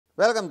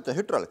Welcome to the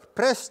hydraulic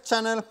press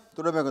channel.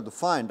 Today we're going to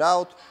find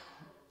out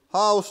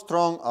how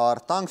strong are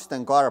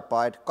tungsten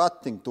carbide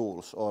cutting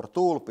tools or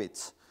tool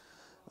bits.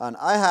 And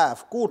I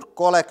have good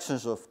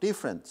collections of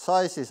different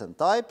sizes and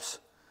types,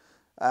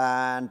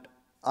 and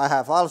I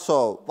have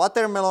also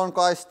watermelon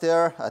guys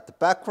there at the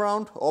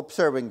background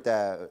observing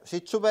the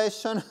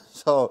situation.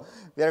 So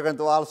we are going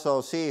to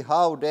also see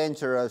how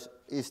dangerous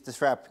is the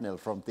shrapnel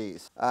from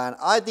these. And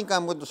I think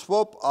I'm going to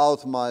swap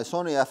out my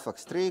Sony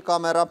FX3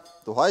 camera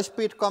to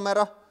high-speed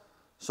camera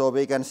so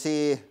we can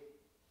see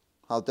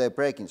how they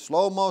break in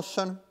slow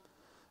motion.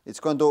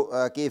 It's going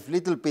to give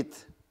little bit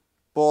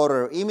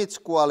poorer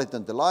image quality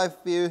on the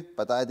live view,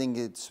 but I think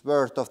it's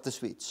worth of the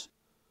switch.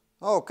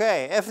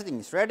 Okay,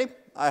 everything is ready.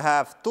 I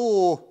have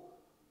two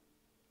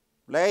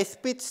lathe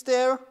bits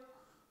there,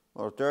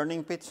 or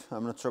turning bits,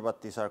 I'm not sure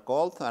what these are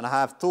called, and I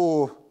have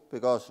two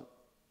because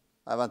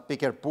I want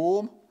bigger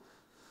boom.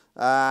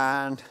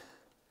 And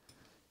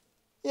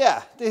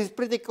yeah, this is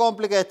pretty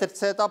complicated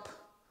setup.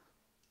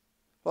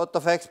 Lot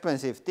of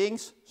expensive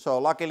things, so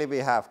luckily we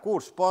have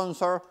good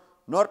sponsor,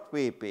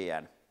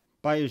 NordVPN.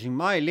 By using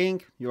my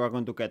link, you are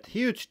going to get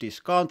huge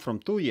discount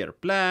from 2-year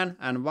plan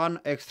and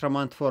 1 extra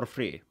month for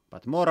free.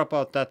 But more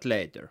about that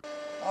later.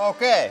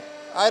 Okay,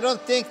 I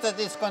don't think that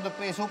it's going to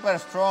be super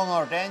strong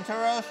or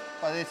dangerous,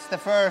 but it's the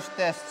first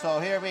test, so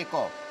here we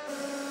go.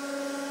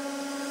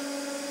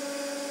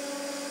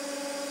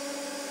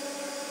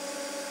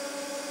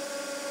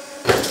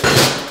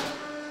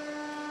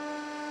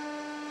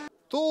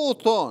 Two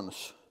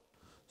tons,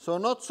 so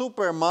not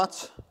super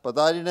much, but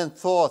I didn't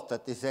thought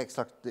that this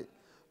exactly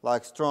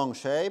like strong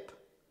shape.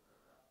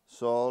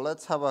 So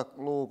let's have a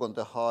look on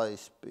the high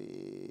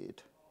speed.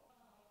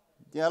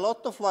 Yeah, a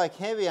lot of like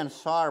heavy and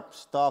sharp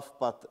stuff,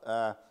 but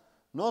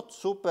not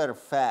super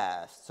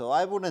fast. So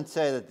I wouldn't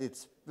say that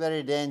it's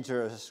very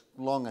dangerous as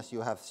long as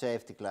you have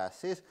safety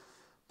glasses.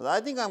 But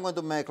I think I'm going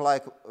to make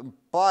like a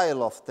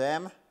pile of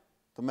them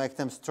to make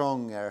them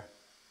stronger.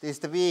 This is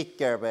the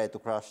weaker way to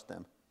crush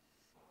them.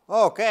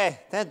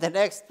 Okay, then the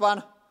next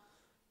one.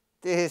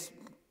 This is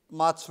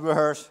much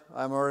worse.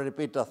 I'm already a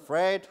bit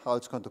afraid how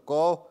it's going to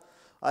go.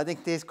 I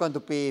think this is going to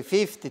be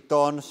 50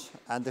 tons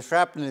and the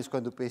shrapnel is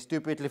going to be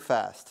stupidly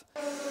fast.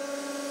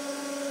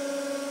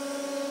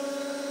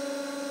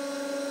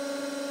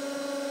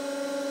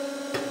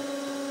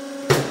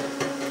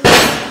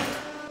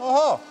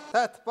 Oh,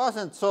 that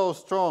wasn't so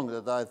strong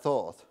that I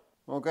thought.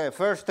 Okay,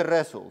 first the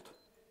result.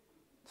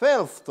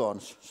 12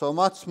 tons, so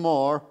much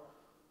more,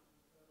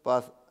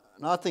 but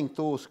nothing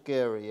too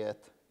scary yet.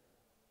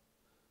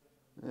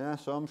 Yeah,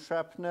 some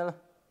shrapnel.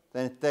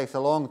 Then it takes a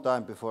long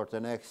time before the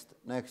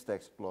next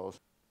explodes.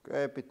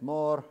 Okay, a bit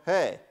more.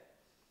 Hey,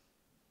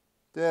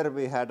 there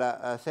we had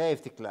a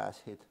safety glass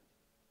hit.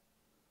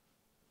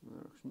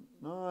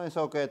 Nice,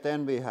 okay,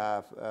 then we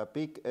have a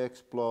big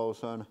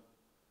explosion.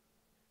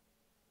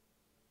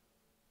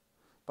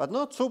 But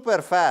not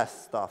super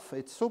fast stuff,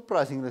 it's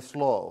surprisingly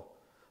slow.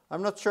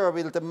 I'm not sure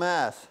will the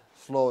mass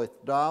slow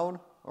it down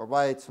or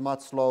why it's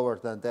much slower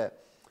than the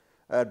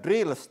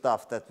drill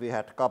stuff that we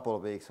had a couple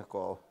of weeks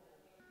ago.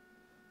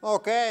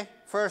 Okay,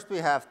 first we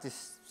have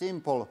this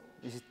simple,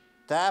 is it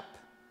tap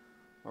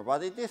or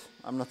what it is?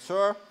 I'm not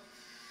sure,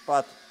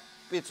 but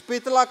it's a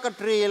bit like a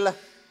drill.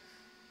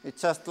 It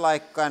just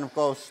like kind of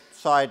goes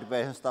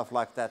sideways and stuff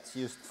like that. It's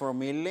used for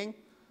milling,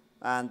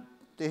 and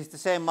this is the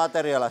same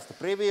material as the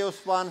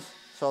previous ones,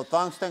 so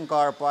tungsten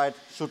carbide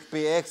should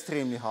be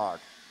extremely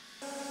hard.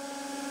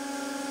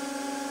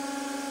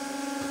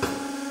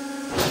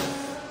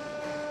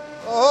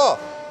 Oh!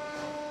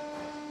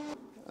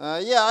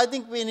 Yeah, I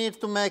think we need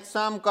to make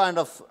some kind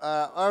of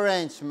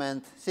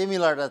arrangement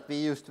similar that we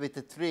used with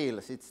the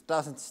drills. It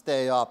doesn't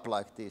stay up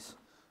like this.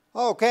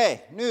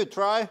 Okay, new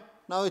try.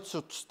 Now it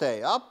should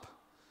stay up.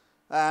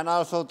 And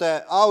also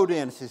the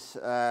audience is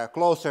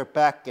closer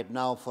backed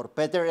now for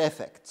better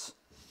effects.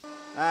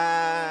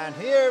 And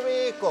here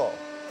we go.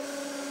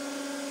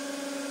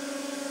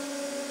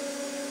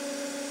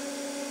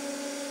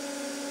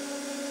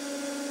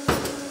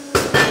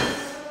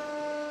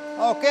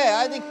 Okay,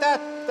 I think that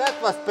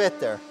was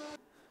better.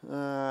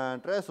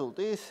 And result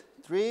is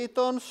 3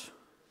 tons.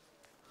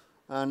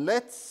 And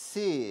let's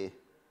see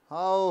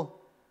how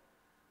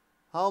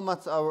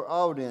much our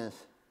audience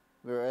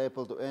were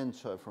able to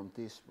enjoy from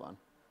this one.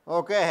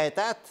 Okay, hey,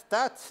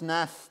 that's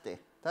nasty.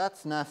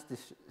 That's nasty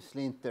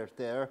splinter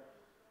there.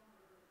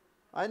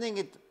 I think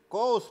it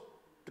goes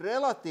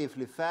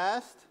relatively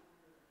fast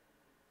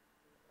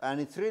and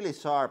it's really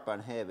sharp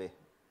and heavy.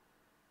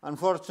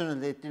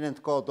 Unfortunately, it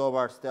didn't go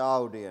towards the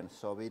audience,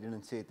 so we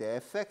didn't see the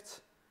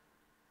effects.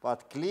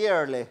 But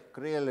clearly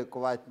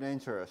quite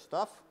dangerous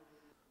stuff.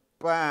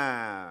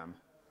 Bam!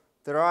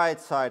 The right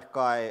side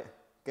guy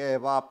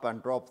gave up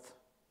and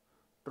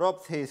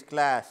dropped his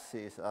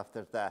glasses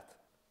after that.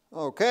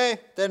 Okay,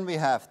 then we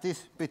have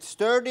this bit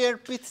sturdier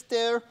bit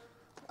there.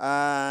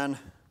 And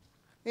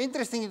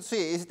interesting to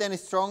see, is it any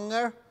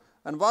stronger?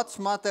 And what's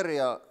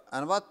material?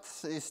 And what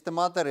is the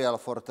material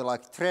for the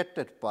like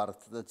threaded part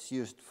that's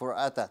used for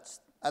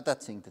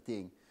attaching the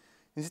thing?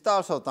 Is it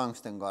also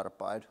tungsten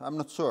carbide? I'm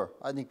not sure.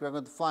 I think we're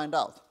going to find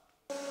out.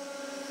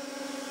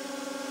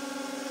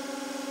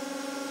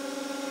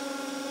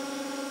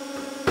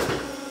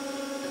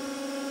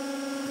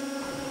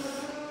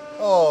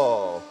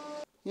 Oh,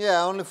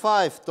 yeah, only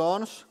 5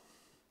 tons.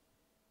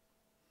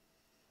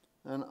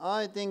 And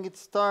I think it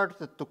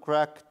started to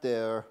crack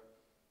there.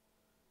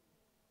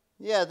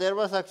 Yeah, there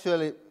was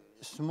actually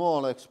a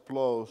small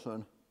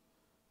explosion.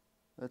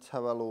 Let's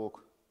have a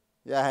look.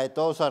 Yeah, hey,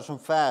 those are some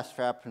fast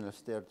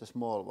shrapnels there, the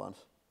small ones.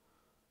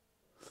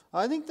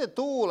 I think the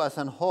tool as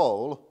a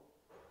whole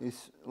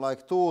is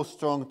like too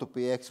strong to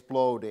be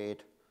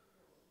exploded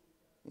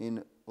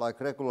in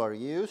like regular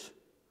use.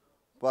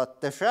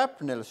 But the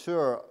shrapnel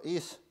sure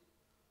is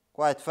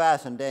quite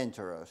fast and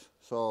dangerous.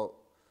 So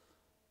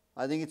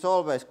I think it's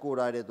always a good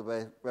idea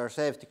to wear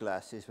safety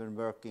glasses when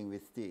working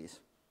with these.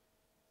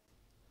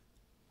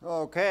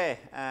 Okay,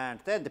 and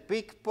then the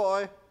big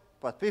boy.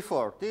 But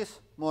before this,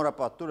 more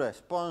about today's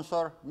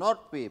sponsor,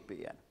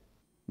 NordVPN.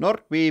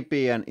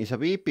 NordVPN is a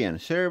VPN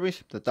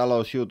service that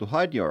allows you to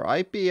hide your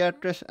IP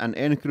address and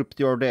encrypt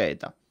your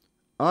data.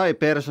 I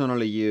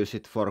personally use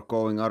it for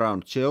going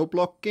around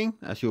geo-blocking.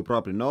 As you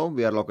probably know,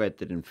 we are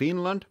located in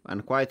Finland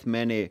and quite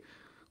many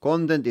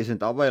content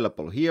isn't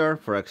available here.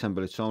 For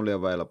example, it's only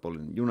available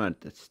in the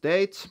United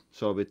States.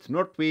 So with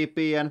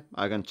NordVPN,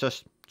 I can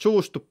just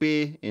choose to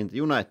be in the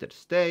United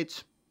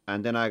States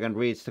and then I can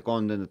reach the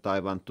content that I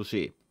want to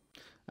see.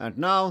 And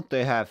now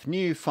they have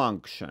new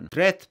function,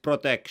 threat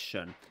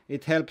protection.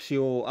 It helps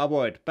you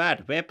avoid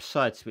bad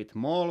websites with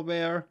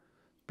malware,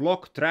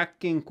 block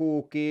tracking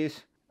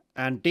cookies,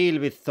 and deal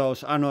with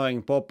those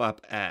annoying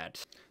pop-up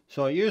ads.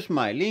 So use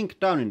my link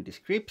down in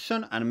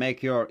description and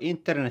make your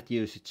internet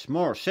usage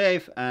more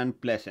safe and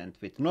pleasant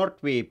with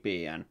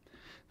NordVPN.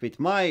 With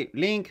my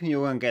link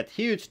you can get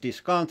huge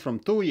discount from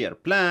 2-year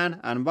plan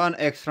and 1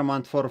 extra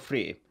month for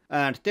free.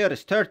 And there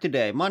is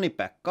 30-day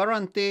money-back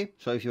guarantee,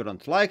 so if you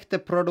don't like the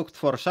product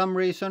for some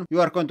reason,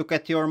 you are going to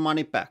get your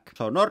money back.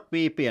 So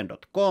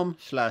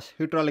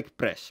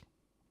nordvpn.com/hydraulicpress.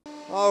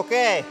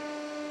 Okay,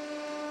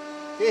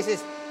 this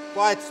is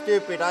quite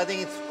stupid. I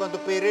think it's going to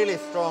be really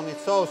strong.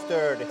 It's so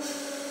sturdy.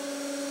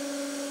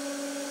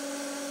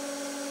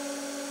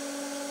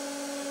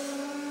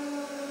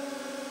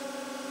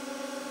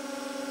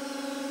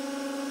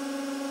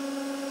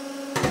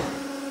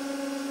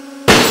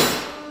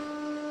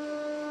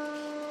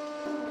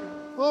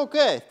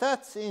 Okay,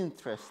 that's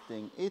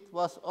interesting. It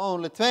was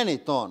only 20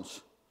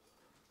 tons.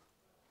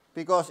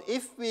 Because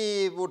if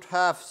we would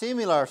have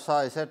similar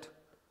sized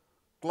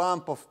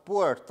clump of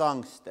poor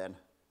tungsten,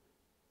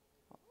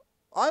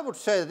 I would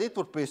say that it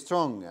would be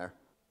stronger.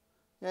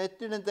 Yeah, it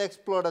didn't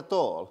explode at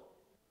all.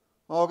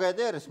 Okay,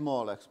 there is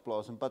small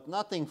explosion, but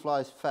nothing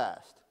flies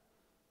fast.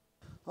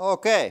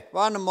 Okay,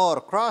 one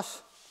more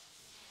crush.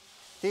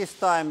 This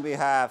time we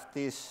have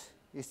this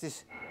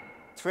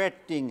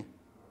threading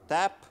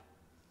tab.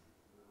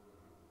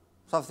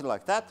 Something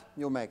like that.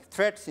 You make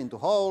threads into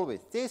hole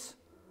with this.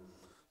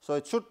 So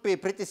it should be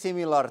pretty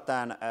similar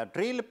than a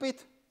drill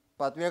bit,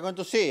 but we are going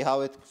to see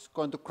how it's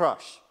going to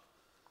crush.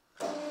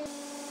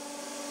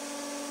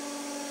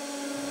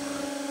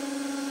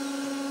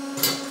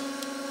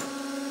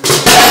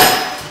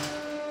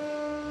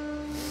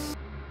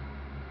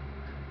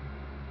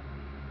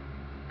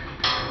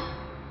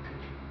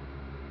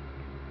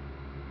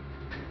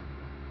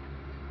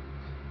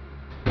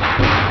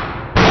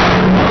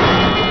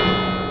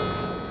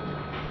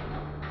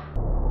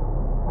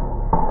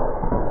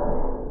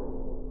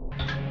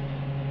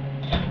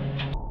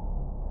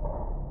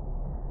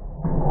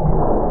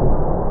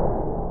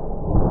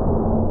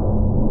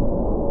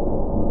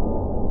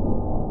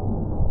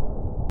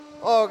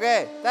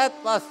 Okay, that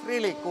was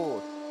really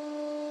good.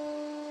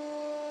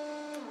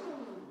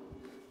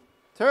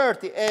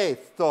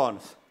 38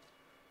 tons.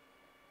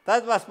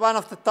 That was one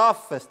of the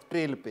toughest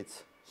drill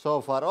bits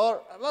so far,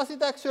 or was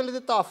it actually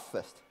the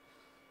toughest?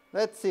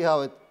 Let's see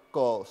how it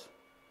goes.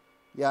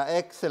 Yeah,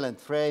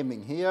 excellent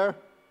framing here.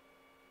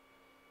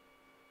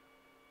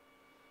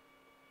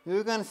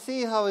 You can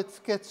see how it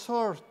gets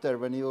shorter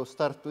when you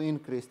start to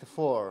increase the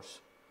force.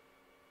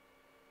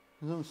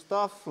 Some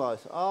stuff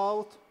flies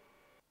out.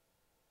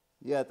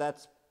 Yeah,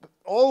 that's...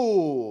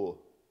 Oh!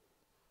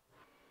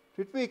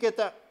 Did we get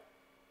a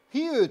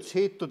huge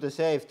hit to the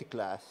safety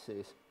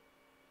glasses?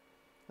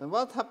 And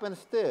what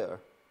happens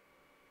there?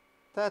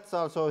 That's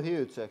also a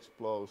huge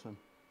explosion.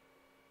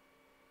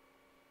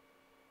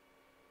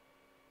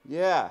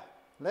 Yeah,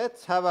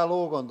 let's have a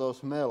look on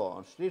those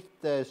melons. Did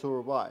they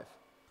survive?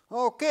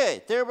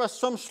 Okay, there was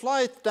some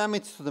slight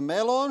damage to the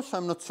melons.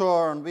 I'm not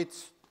sure on which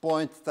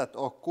point that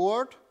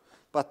occurred,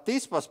 but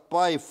this was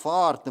by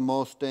far the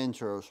most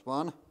dangerous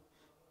one.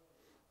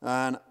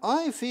 And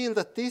I feel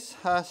that this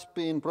has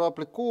been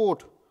probably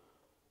good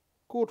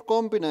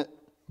combination.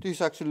 This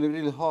is actually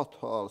really hot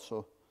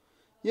also.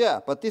 Yeah,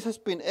 but this has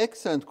been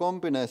excellent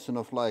combination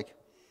of like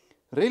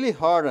really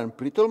hard and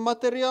brittle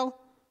material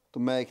to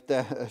make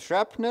the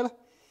shrapnel.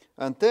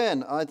 And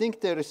then I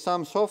think there is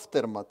some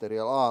softer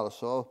material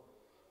also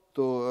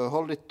to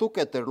hold it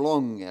together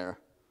longer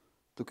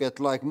to get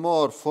like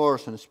more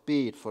force and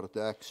speed for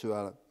the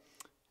actual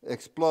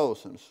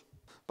explosions.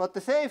 But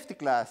the safety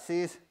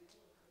glasses,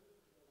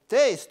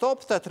 they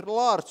stop that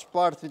large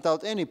part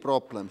without any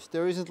problems.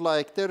 There isn't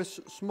like, there's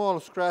small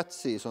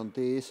scratches on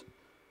these,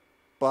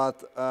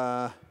 but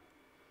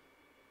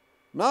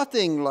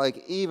nothing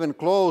like even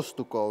close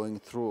to going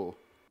through.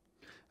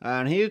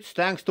 And huge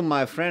thanks to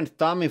my friend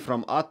Tommy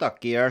from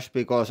Attack Gears,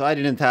 because I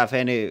didn't have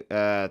any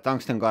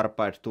tungsten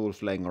carbide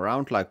tools laying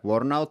around, like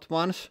worn out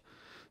ones.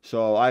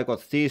 So I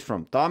got these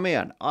from Tommy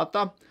and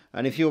Atta.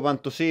 And if you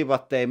want to see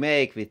what they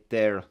make with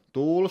their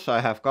tools, I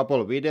have a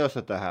couple of videos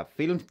that I have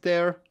filmed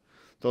there.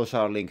 Those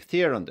are linked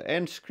here on the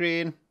end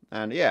screen.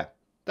 And yeah,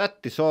 that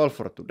is all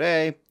for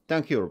today.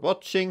 Thank you for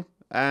watching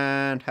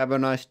and have a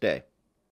nice day.